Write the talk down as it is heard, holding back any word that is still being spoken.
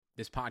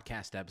This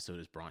podcast episode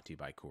is brought to you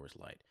by Coors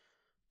Light.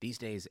 These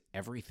days,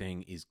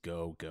 everything is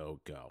go, go,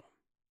 go.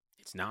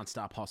 It's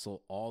nonstop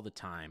hustle all the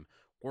time.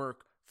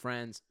 Work,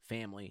 friends,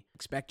 family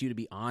expect you to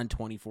be on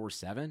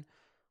 24/7.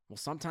 Well,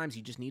 sometimes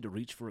you just need to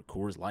reach for a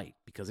Coors Light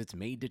because it's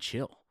made to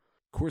chill.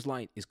 Coors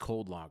Light is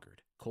cold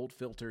lagered, cold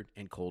filtered,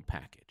 and cold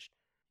packaged.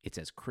 It's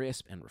as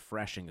crisp and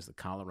refreshing as the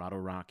Colorado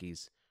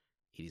Rockies.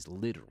 It is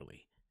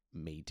literally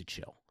made to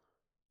chill.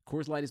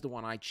 Coors Light is the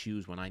one I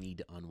choose when I need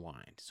to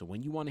unwind. So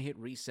when you want to hit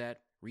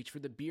reset, reach for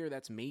the beer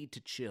that's made to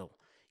chill.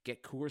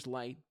 Get Coors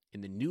Light in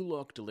the new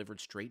look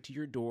delivered straight to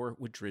your door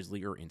with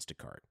Drizzly or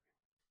Instacart.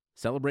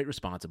 Celebrate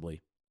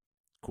responsibly.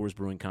 Coors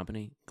Brewing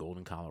Company,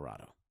 Golden,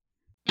 Colorado.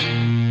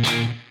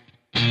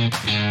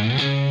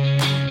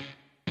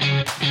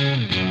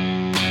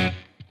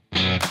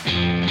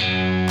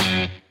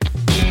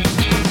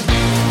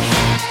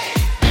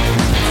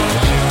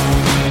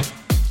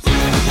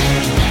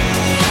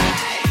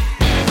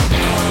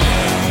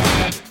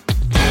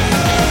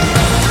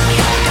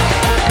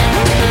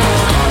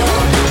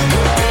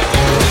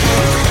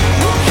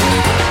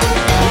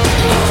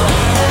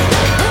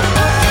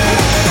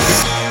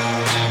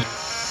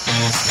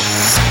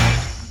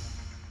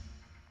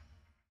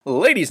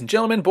 Ladies and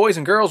gentlemen, boys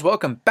and girls,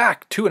 welcome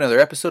back to another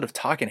episode of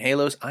Talking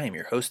Halos. I am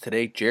your host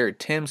today, Jared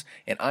Timms,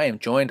 and I am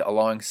joined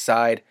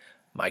alongside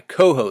my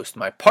co-host,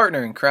 my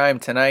partner in crime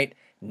tonight,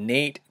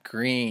 Nate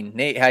Green.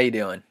 Nate, how you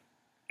doing?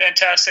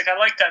 Fantastic. I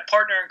like that,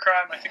 partner in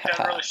crime. I think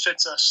that really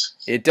fits us.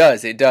 It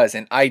does.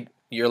 And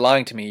you're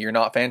lying to me. You're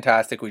not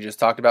fantastic. We just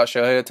talked about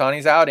Shohei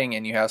Ohtani's outing,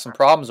 and you have some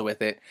problems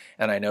with it,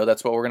 and I know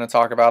that's what we're going to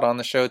talk about on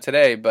the show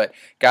today. But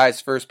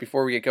guys, first,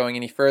 before we get going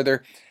any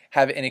further,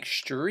 have an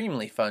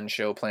extremely fun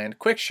show planned.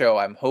 Quick show,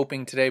 I'm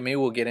hoping today. Maybe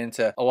we'll get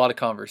into a lot of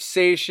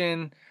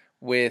conversation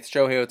with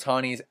Shohei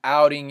Ohtani's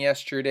outing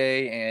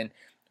yesterday, and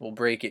we'll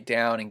break it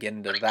down and get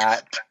into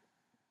that.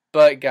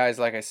 But guys,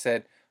 like I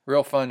said,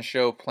 real fun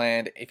show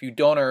planned. If you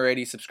don't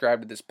already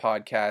subscribe to this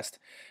podcast,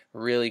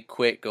 really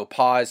quick, go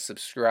pause,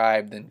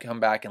 subscribe, then come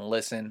back and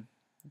listen.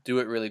 Do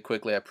it really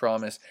quickly, I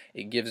promise.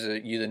 It gives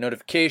you the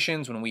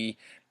notifications when we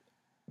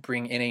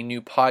bring in a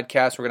new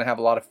podcast. We're going to have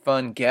a lot of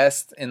fun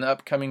guests in the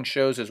upcoming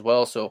shows as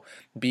well, so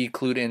be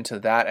clued into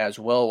that as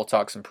well. We'll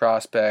talk some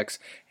prospects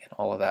and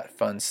all of that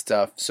fun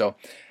stuff. So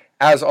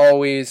as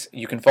always,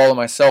 you can follow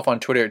myself on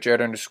Twitter at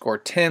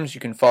Jared_Timms. You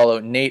can follow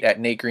Nate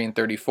at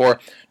NateGreen34.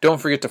 Don't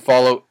forget to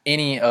follow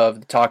any of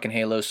the Talking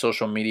Halos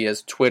social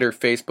medias, Twitter,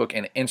 Facebook,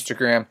 and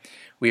Instagram.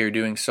 We are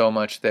doing so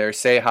much there.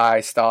 Say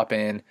hi, stop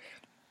in.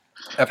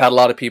 I've had a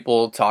lot of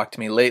people talk to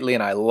me lately,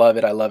 and I love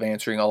it. I love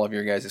answering all of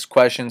your guys'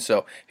 questions. So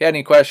if you had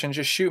any questions,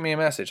 just shoot me a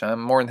message.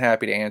 I'm more than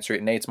happy to answer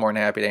it. Nate's more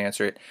than happy to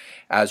answer it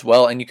as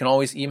well. And you can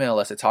always email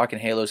us at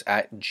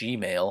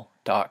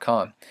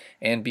talkinghalos@gmail.com.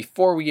 And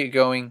before we get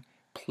going,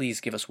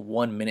 please give us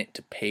 1 minute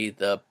to pay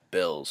the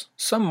bills.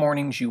 Some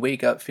mornings you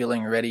wake up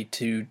feeling ready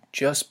to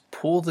just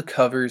pull the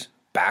covers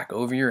back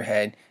over your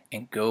head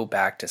and go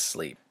back to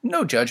sleep.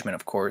 No judgment,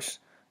 of course,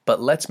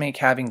 but let's make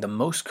having the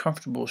most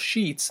comfortable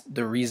sheets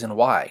the reason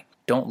why.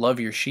 Don't love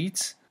your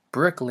sheets?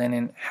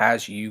 Brooklinen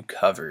has you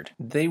covered.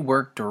 They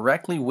work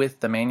directly with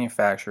the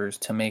manufacturers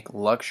to make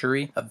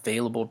luxury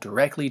available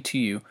directly to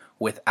you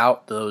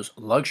without those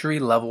luxury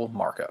level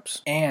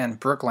markups. And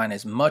Brooklinen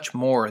is much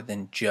more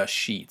than just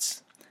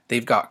sheets.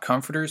 They've got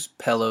comforters,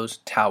 pillows,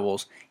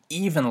 towels,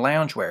 even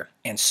loungewear,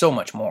 and so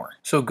much more.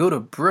 So go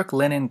to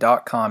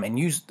brooklinen.com and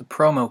use the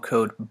promo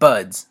code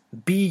BUDS,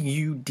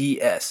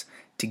 BUDS,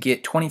 to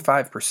get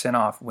 25%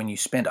 off when you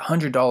spend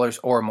 $100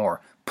 or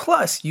more.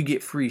 Plus, you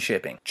get free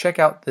shipping. Check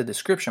out the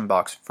description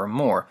box for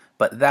more,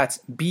 but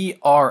that's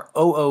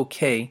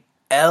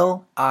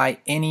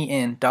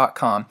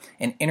BROOKLINEN.com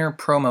and enter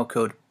promo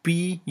code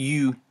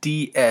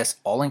BUDS,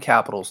 all in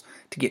capitals,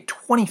 to get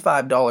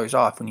 $25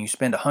 off when you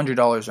spend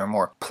 $100 or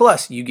more.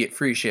 Plus, you get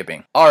free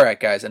shipping. Alright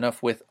guys,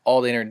 enough with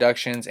all the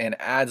introductions and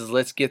ads.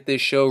 Let's get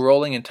this show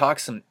rolling and talk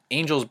some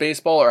Angels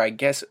baseball, or I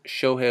guess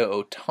Shohei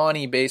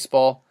Ohtani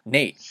baseball.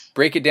 Nate,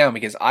 break it down,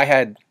 because I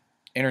had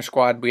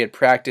inter-squad, we had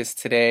practice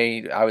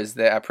today. I was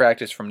there at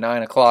practice from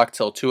 9 o'clock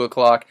till 2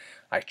 o'clock.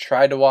 I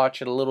tried to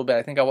watch it a little bit.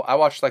 I think I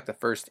watched like the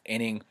first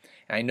inning.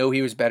 And I know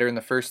he was better in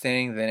the first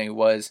inning than he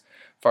was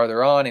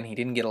farther on, and he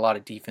didn't get a lot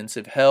of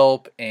defensive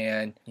help,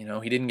 and he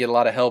didn't get a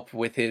lot of help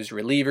with his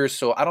relievers.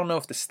 So I don't know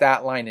if the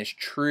stat line is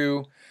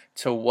true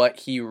to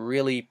what he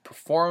really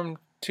performed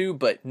to.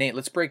 But Nate,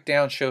 let's break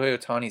down Shohei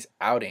Ohtani's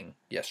outing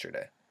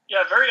yesterday.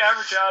 Yeah, very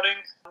average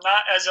outing.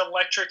 Not as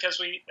electric as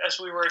we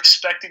were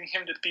expecting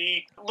him to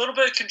be. A little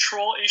bit of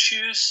control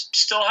issues.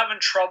 Still having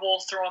trouble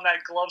throwing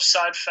that glove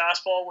side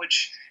fastball,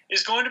 which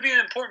is going to be an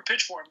important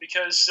pitch for him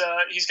because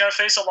he's going to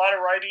face a lot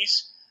of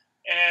righties.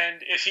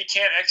 And if he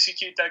can't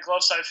execute that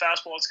glove side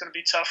fastball, it's going to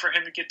be tough for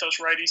him to get those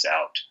righties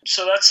out.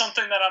 So that's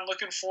something that I'm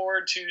looking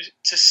forward to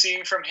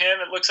seeing from him.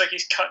 It looks like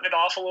he's cutting it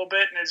off a little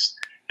bit, and his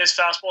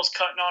fastball's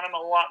cutting on him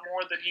a lot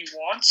more than he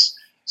wants.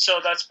 So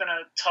that's been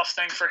a tough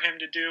thing for him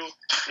to do,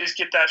 is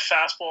get that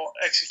fastball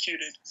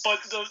executed.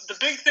 But the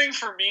big thing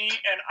for me,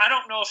 and I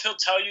don't know if he'll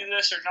tell you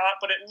this or not,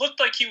 but it looked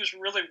like he was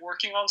really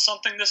working on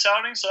something this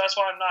outing, so that's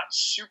why I'm not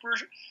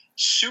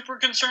super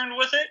concerned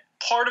with it.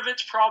 Part of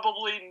it's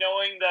probably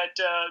knowing that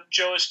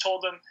Joe has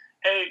told him,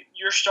 hey,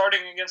 you're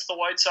starting against the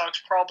White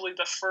Sox probably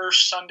the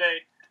first Sunday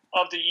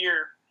of the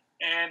year,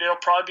 and it'll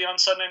probably be on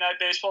Sunday Night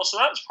Baseball. So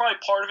that was probably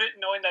part of it,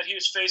 knowing that he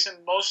was facing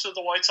most of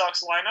the White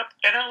Sox lineup.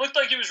 And it looked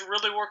like he was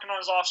really working on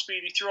his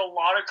off-speed. He threw a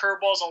lot of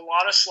curveballs, a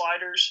lot of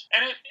sliders,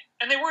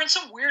 and they were in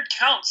some weird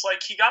counts.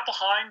 Like, he got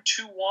behind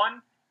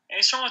 2-1, and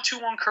he's throwing a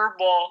 2-1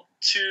 curveball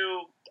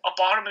to a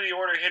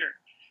bottom-of-the-order hitter.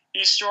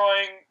 He's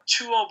throwing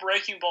 2-0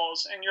 breaking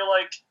balls, and you're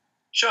like,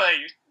 Shohei,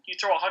 you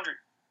throw 100.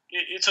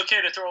 It's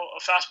okay to throw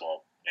a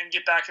fastball and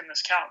get back in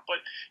this count. But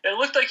it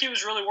looked like he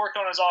was really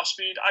working on his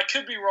off-speed. I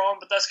could be wrong,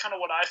 but that's kind of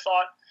what I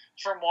thought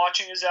from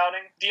watching his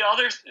outing.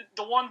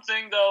 The one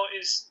thing, though,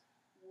 is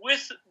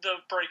with the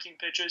breaking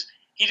pitches,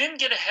 he didn't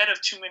get ahead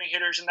of too many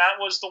hitters, and that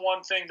was the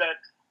one thing that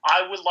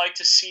I would like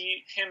to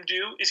see him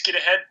do, is get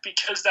ahead,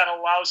 because that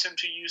allows him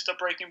to use the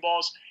breaking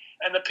balls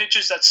and the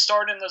pitches that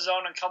start in the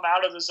zone and come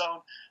out of the zone.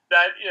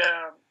 That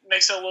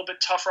makes it a little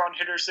bit tougher on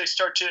hitters. They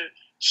start to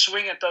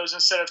swing at those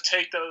instead of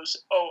take those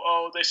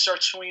 0-0. They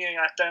start swinging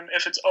at them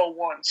if it's 0-1.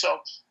 So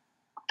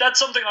that's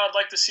something I'd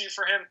like to see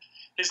for him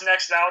his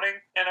next outing.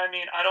 And I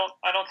mean, I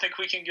don't think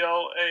we can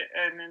go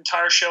an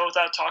entire show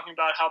without talking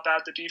about how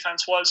bad the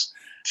defense was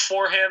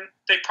for him.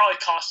 They probably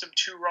cost him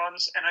 2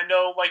 runs. And I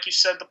know, like you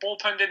said, the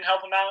bullpen didn't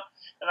help him out.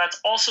 And that's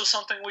also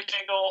something we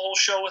can't go a whole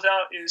show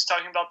without, is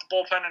talking about the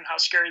bullpen and how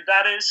scary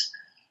that is.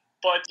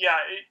 But yeah,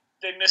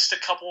 they missed a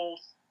couple,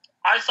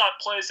 I thought,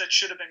 plays that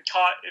should have been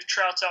caught. If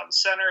Trout's out in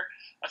center,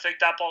 I think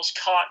that ball's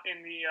caught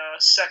in the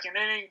second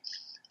inning.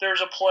 There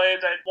was a play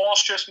that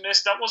Walsh just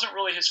missed. That wasn't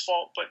really his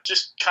fault, but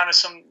just kind of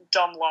some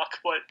dumb luck.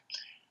 But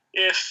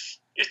if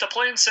the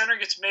play in center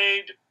gets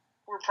made,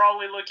 we're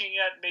probably looking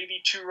at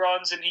maybe 2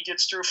 runs, and he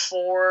gets through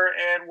 4,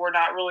 and we're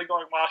not really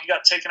going, wow, he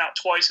got taken out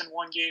twice in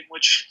one game,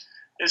 which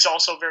is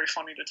also very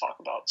funny to talk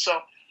about. So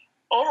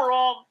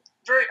overall,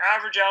 very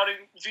average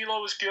outing.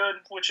 Velo was good,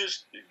 which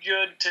is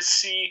good to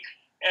see.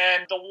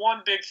 And the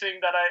one big thing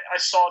that I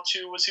saw,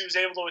 too, was he was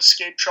able to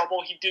escape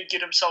trouble. He did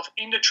get himself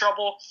into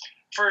trouble.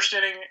 First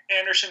inning,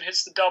 Anderson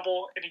hits the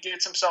double, and he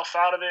gets himself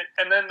out of it.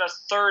 And then the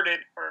third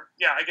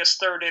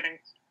inning,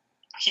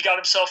 he got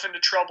himself into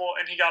trouble,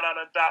 and he got out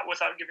of that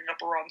without giving up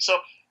a run. So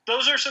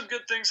those are some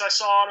good things I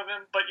saw out of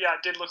him. But, yeah,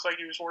 it did look like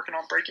he was working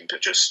on breaking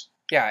pitches.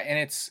 Yeah, and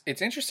it's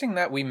interesting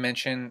that we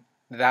mentioned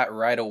that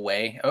right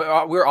away.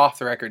 We're off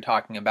the record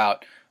talking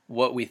about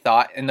what we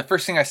thought. And the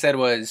first thing I said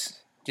was,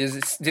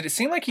 did it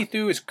seem like he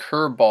threw his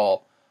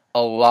curveball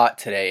a lot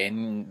today?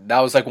 And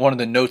that was like one of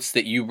the notes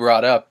that you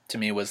brought up to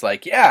me, was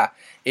like, yeah,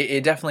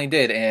 it definitely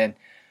did. And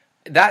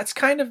that's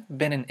kind of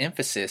been an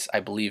emphasis, I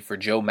believe, for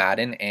Joe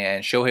Maddon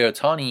and Shohei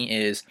Ohtani,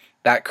 is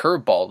that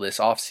curveball this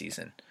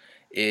offseason.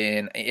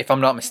 And if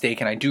I'm not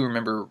mistaken, I do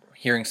remember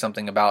hearing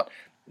something about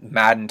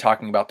Maddon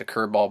talking about the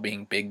curveball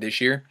being big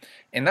this year.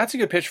 And that's a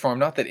good pitch for him.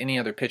 Not that any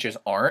other pitches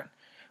aren't.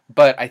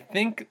 But I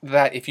think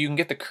that if you can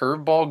get the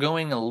curveball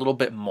going a little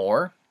bit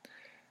more,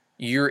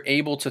 you're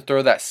able to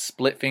throw that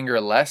split finger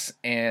less.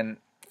 And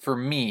for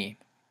me,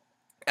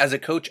 as a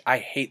coach, I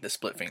hate the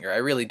split finger. I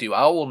really do.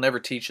 I will never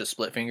teach the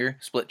split finger.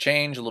 Split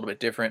change, a little bit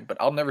different, but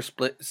I'll never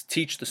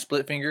teach the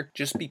split finger,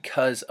 just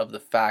because of the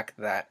fact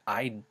that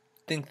I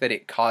think that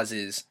it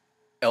causes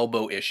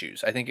elbow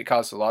issues. I think it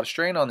causes a lot of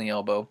strain on the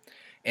elbow,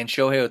 and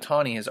Shohei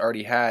Ohtani has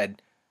already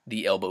had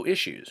the elbow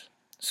issues.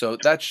 So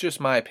that's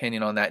just my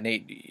opinion on that.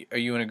 Nate, are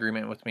you in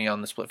agreement with me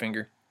on the split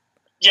finger?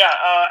 Yeah,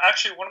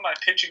 actually, one of my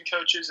pitching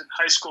coaches in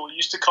high school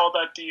used to call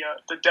that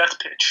the death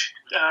pitch.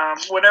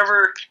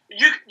 Whenever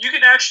you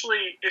can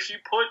actually, if you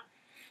put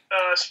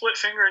a split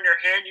finger in your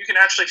hand, you can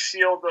actually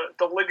feel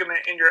the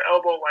ligament in your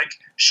elbow like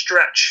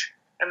stretch,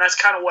 and that's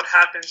kind of what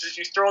happens. Is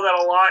you throw that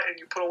a lot and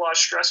you put a lot of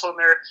stress on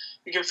there,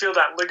 you can feel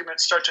that ligament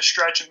start to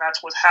stretch, and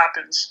that's what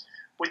happens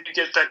when you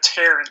get that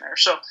tear in there.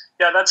 So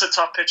yeah, that's a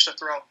tough pitch to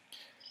throw.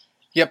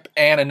 Yep,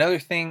 and another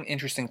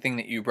interesting thing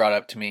that you brought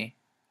up to me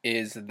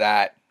is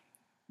that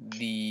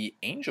the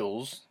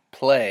Angels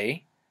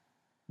play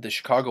the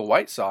Chicago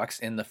White Sox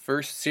in the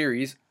first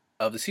series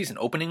of the season,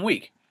 opening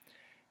week.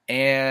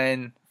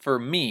 And for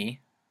me,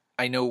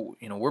 I know,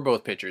 we're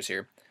both pitchers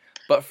here,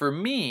 but for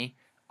me,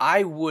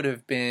 I would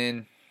have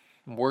been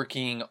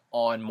working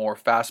on more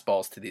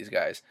fastballs to these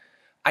guys.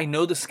 I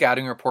know the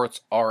scouting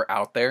reports are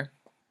out there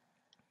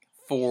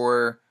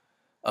for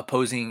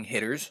opposing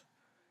hitters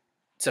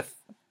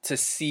to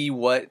see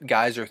what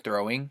guys are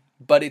throwing,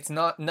 but it's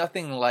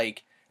nothing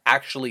like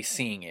actually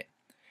seeing it.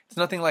 It's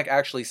nothing like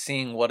actually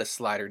seeing what a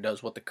slider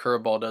does, what the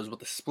curveball does,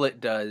 what the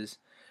split does,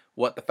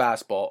 what the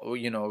fastball.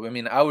 I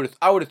mean, I would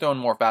have thrown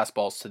more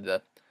fastballs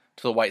to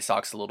the White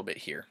Sox a little bit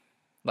here.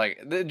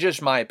 Like,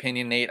 just my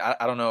opinion, Nate.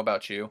 I don't know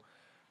about you,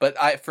 but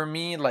for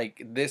me, like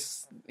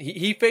this,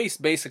 he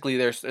faced basically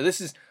this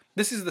is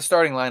the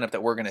starting lineup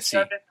that we're gonna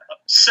see.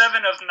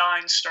 7 of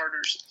 9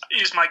 starters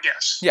is my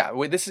guess. Yeah,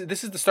 this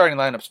is the starting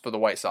lineups for the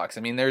White Sox.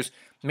 I mean, there's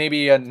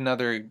maybe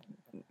another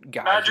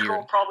guy Magical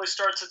here. probably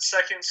starts at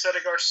second instead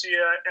of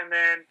Garcia, and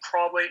then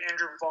probably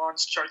Andrew Vaughn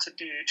starts at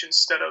DH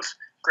instead of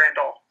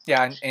Grandal.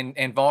 Yeah,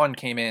 and Vaughn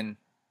came in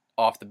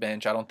off the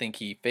bench. I don't think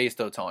he faced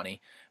Ohtani,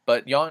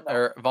 but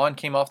Vaughn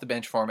came off the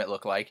bench for him, it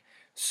looked like.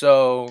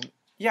 So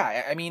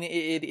yeah, I mean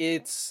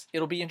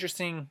it'll be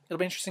interesting. It'll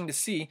be interesting to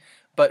see.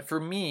 But for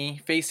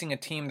me, facing a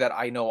team that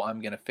I know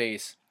I'm gonna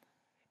face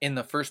in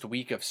the first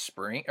week of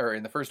spring or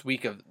in the first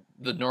week of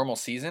the normal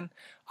season,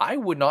 I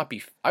would not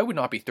be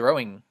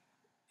throwing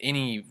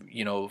any,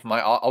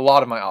 a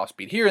lot of my off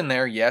speed here and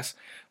there, yes,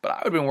 but I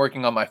would have been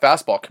working on my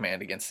fastball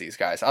command against these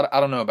guys. I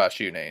don't know about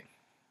you, Nate.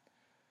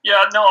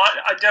 Yeah, no,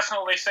 I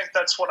definitely think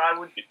that's what I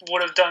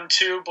would have done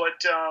too.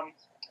 But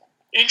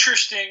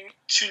interesting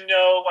to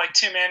know, like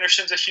Tim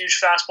Anderson's a huge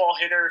fastball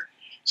hitter,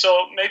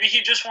 so maybe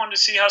he just wanted to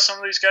see how some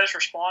of these guys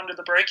respond to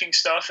the breaking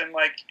stuff, and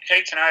like,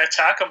 hey, can I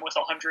attack them with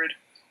 100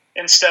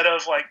 instead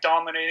of like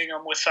dominating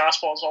them with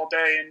fastballs all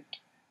day and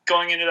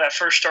going into that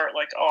first start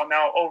like, oh,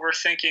 now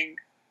overthinking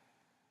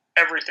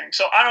everything.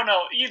 So I don't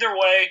know. Either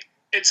way,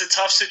 it's a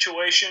tough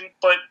situation,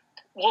 but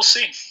we'll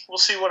see. We'll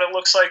see what it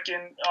looks like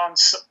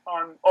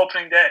on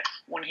opening day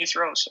when he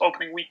throws,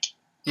 opening week.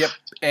 Yep.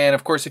 And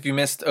of course, if you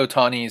missed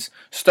Ohtani's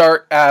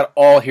start at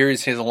all,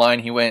 here's his line.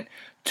 He went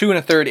 2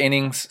 1/3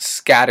 innings,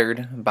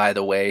 scattered, by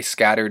the way.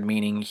 Scattered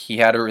meaning he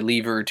had a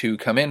reliever to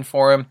come in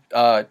for him.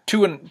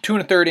 2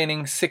 1/3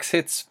 innings, 6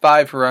 hits,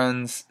 5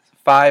 runs,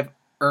 5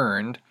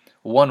 earned,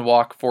 1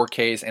 walk, 4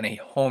 Ks, and a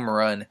home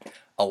run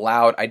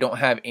allowed. I don't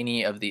have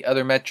any of the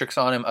other metrics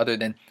on him other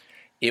than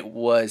it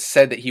was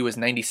said that he was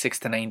 96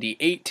 to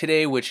 98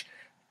 today, which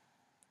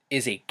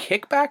is a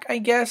kickback, I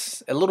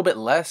guess. A little bit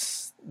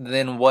less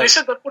than what... They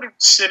said that's what he was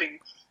sitting.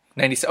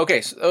 90.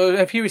 Okay, so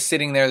if he was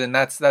sitting there, then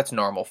that's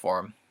normal for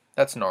him.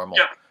 That's normal,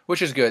 yeah.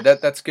 Which is good.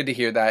 That's good to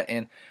hear that.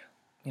 And,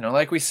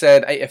 like we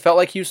said, I felt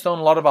like he was throwing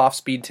a lot of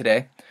off-speed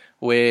today,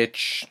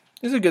 which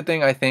is a good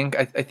thing, I think.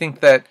 I think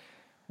that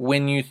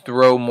when you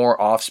throw more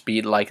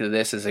off-speed like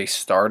this as a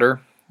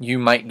starter, you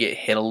might get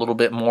hit a little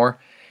bit more,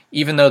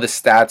 even though the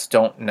stats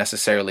don't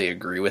necessarily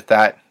agree with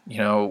that,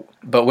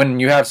 But when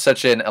you have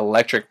such an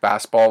electric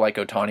fastball like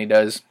Ohtani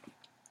does,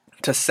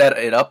 to set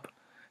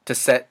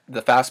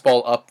the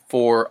fastball up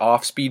for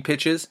off-speed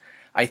pitches,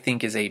 I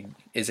think is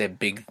a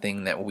big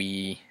thing that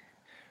we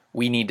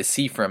need to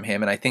see from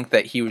him. And I think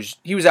that he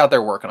was out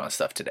there working on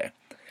stuff today.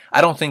 I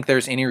don't think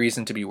there's any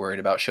reason to be worried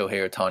about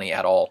Shohei Ohtani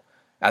at all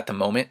at the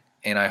moment.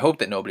 And I hope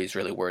that nobody's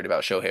really worried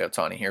about Shohei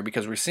Ohtani here,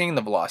 because we're seeing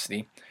the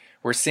velocity.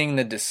 We're seeing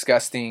the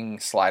disgusting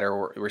slider.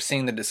 We're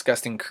seeing the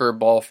disgusting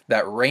curveball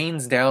that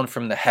rains down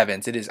from the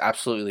heavens. It is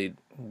absolutely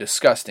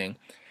disgusting.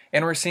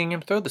 And we're seeing him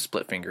throw the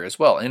split finger as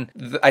well.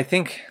 And I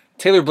think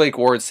Taylor Blake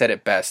Ward said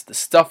it best. The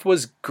stuff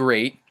was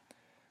great.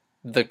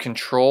 The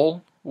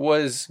control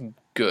was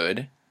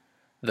good.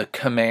 The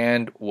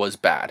command was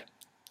bad.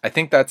 I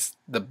think that's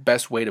the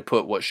best way to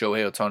put what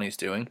Shohei Ohtani's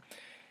doing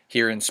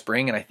here in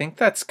spring. And I think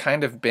that's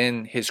kind of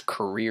been his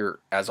career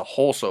as a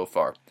whole so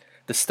far.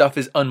 The stuff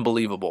is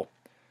unbelievable.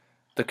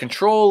 The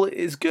control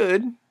is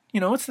good.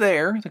 It's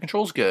there. The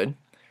control's good.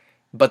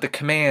 But the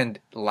command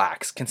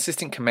lacks.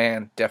 Consistent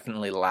command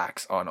definitely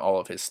lacks on all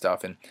of his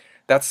stuff. And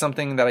that's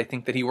something that I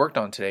think that he worked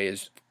on today,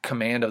 is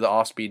command of the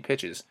off-speed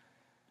pitches.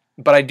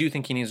 But I do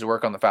think he needs to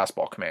work on the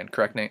fastball command.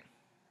 Correct, Nate?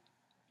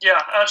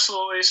 Yeah,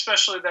 absolutely.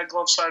 Especially that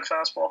glove side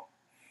fastball.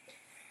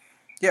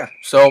 Yeah.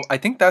 So I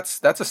think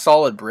that's a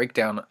solid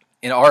breakdown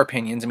in our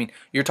opinions. I mean,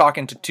 you're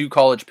talking to 2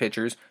 college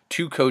pitchers,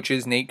 2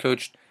 coaches. Nate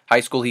coached high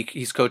school.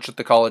 He's coached at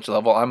the college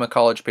level. I'm a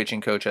college pitching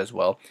coach as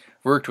well.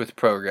 Worked with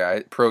pro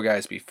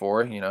guys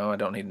before. I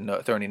don't need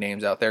to throw any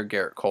names out there.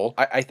 Garrett Cole.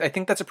 I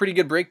think that's a pretty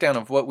good breakdown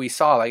of what we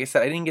saw. Like I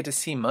said, I didn't get to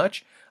see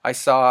much. I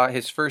saw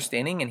his first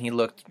inning, and he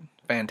looked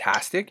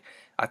fantastic.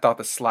 I thought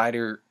the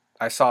slider...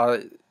 I saw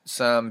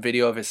some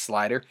video of his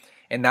slider,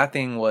 and that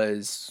thing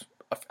was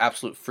an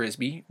absolute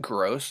frisbee.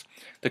 Gross.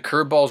 The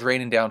curveball's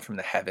raining down from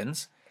the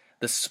heavens.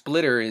 The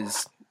splitter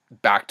is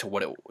back to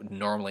what it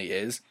normally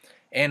is.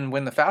 And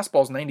when the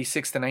fastball's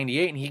 96 to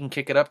 98 and he can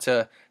kick it up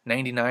to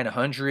 99,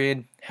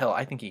 100, hell,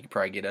 I think he could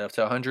probably get it up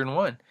to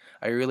 101.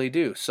 I really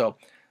do. So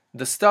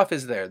the stuff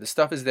is there. The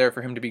stuff is there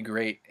for him to be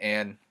great.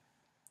 And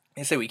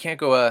I say we can't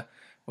go a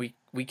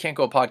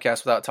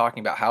podcast without talking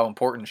about how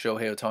important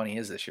Shohei Ohtani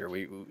is this year.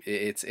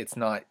 It's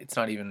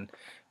not even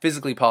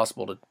physically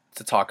possible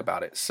to talk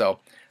about it. So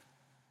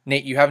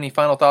Nate, you have any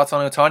final thoughts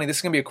on Ohtani? This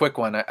is going to be a quick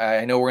one.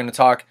 I know we're going to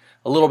talk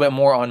a little bit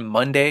more on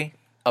Monday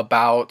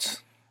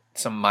about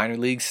some minor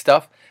league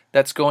stuff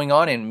that's going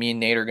on, and me and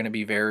Nate are going to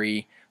be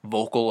very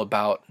vocal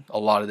about a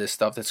lot of this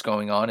stuff that's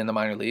going on in the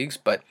minor leagues,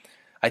 but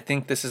I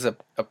think this is a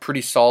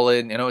pretty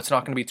solid, it's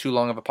not going to be too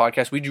long of a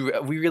podcast.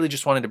 We really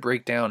just wanted to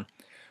break down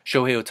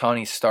Shohei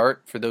Ohtani's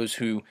start for those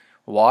who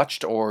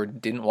watched or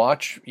didn't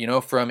watch,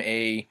 from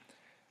an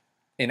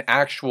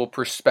actual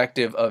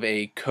perspective of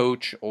a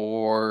coach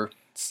or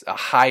a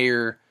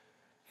higher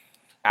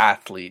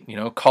athlete,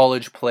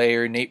 college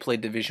player. Nate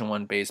played Division I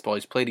baseball.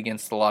 He's played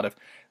against a lot of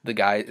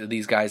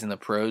these guys in the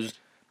pros.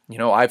 You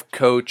know, I've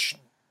coached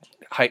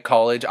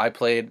college. I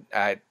played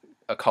at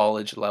a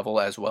college level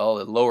as well,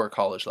 a lower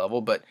college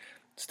level, but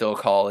still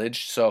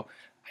college. So,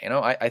 you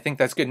know, I think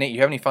that's good. Nate,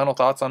 you have any final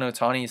thoughts on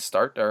Ohtani's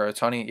start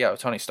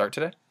Ohtani's start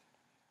today?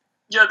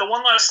 Yeah, the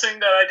one last thing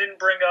that I didn't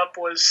bring up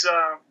was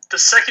the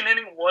second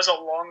inning was a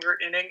longer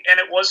inning, and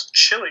it was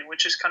chilly,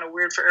 which is kind of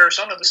weird for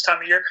Arizona this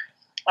time of year.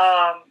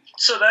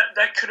 So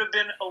that could have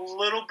been a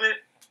little bit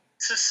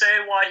to say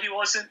why he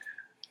wasn't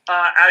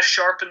as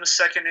sharp in the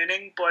second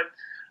inning, but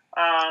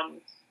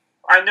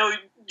I know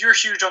you're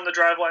huge on the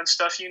driveline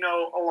stuff. You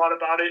know a lot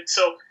about it.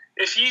 So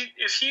if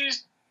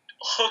he's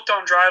hooked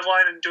on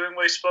driveline and doing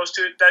what he's supposed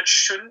to, that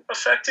shouldn't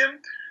affect him.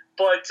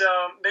 But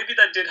maybe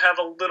that did have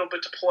a little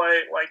bit to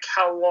play, like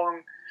how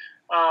long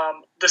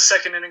the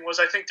second inning was.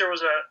 I think there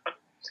was a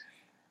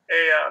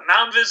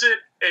mound visit,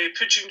 a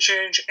pitching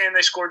change, and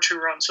they scored 2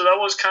 runs. So that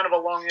was kind of a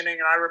long inning.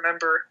 And I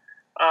remember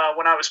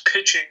when I was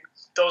pitching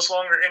those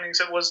longer innings,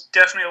 it was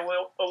definitely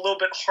a little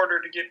bit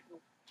harder to get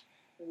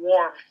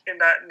warm in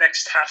that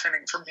next half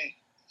inning for me.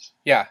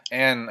 Yeah,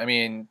 and I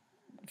mean,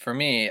 for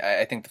me,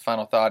 I think the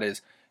final thought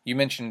is, you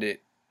mentioned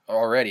it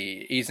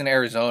already. He's in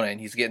Arizona and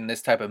he's getting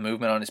this type of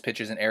movement on his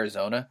pitches in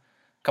Arizona.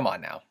 Come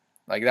on now,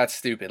 like that's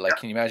stupid. Like,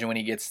 can you imagine when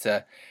he gets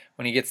to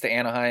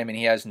Anaheim and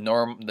he has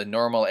the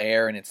normal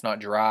air and it's not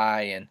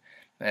dry, and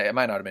it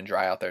might not have been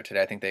dry out there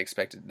today. I think they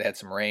had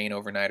some rain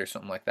overnight or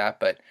something like that,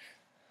 but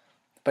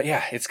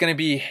yeah, it's gonna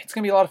be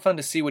a lot of fun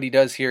to see what he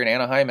does here in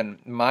Anaheim.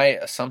 And my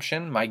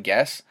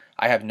guess,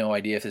 I have no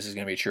idea if this is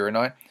gonna be true or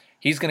not.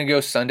 He's gonna go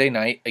Sunday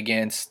night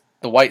against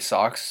the White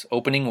Sox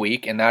opening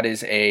week, and that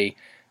is a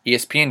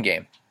ESPN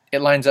game.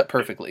 It lines up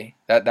perfectly.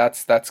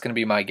 That's gonna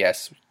be my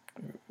guess.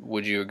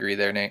 Would you agree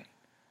there, Nate?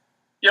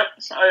 Yep,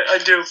 I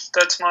do.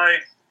 That's my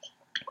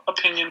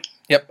opinion.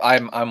 Yep,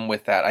 I'm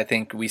with that. I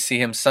think we see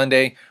him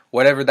Sunday.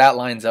 Whatever that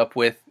lines up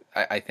with,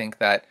 I think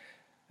that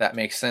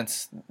makes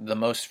sense the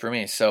most for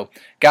me. So,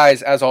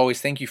 guys, as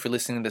always, thank you for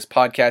listening to this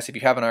podcast. If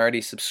you haven't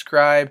already,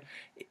 subscribe.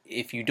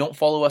 If you don't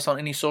follow us on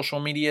any social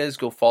medias,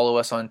 go follow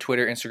us on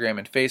Twitter, Instagram,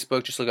 and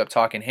Facebook. Just look up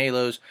Talkin'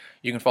 Halos.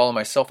 You can follow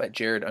myself at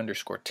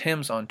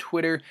Jared_Tims on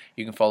Twitter.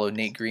 You can follow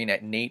Nate Green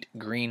at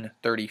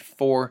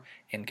NateGreen34.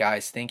 And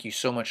guys, thank you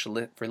so much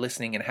for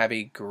listening, and have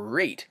a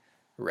great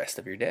rest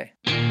of your day.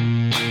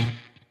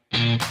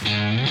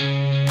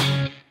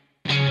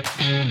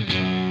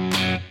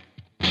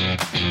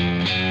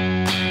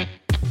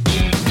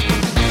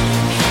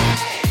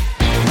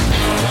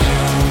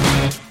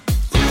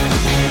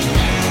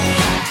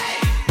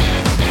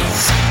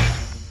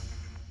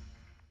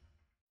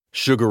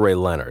 Sugar Ray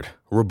Leonard,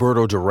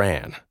 Roberto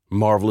Duran,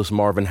 Marvelous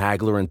Marvin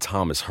Hagler, and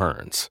Thomas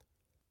Hearns.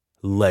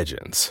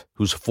 Legends,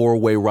 whose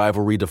four-way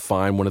rivalry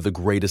defined one of the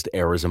greatest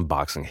eras in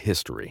boxing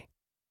history.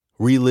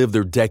 Relive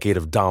their decade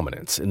of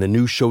dominance in the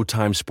new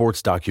Showtime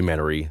sports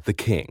documentary, The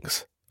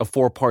Kings, a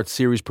 4-part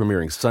series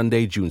premiering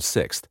Sunday, June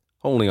 6th,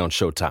 only on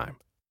Showtime.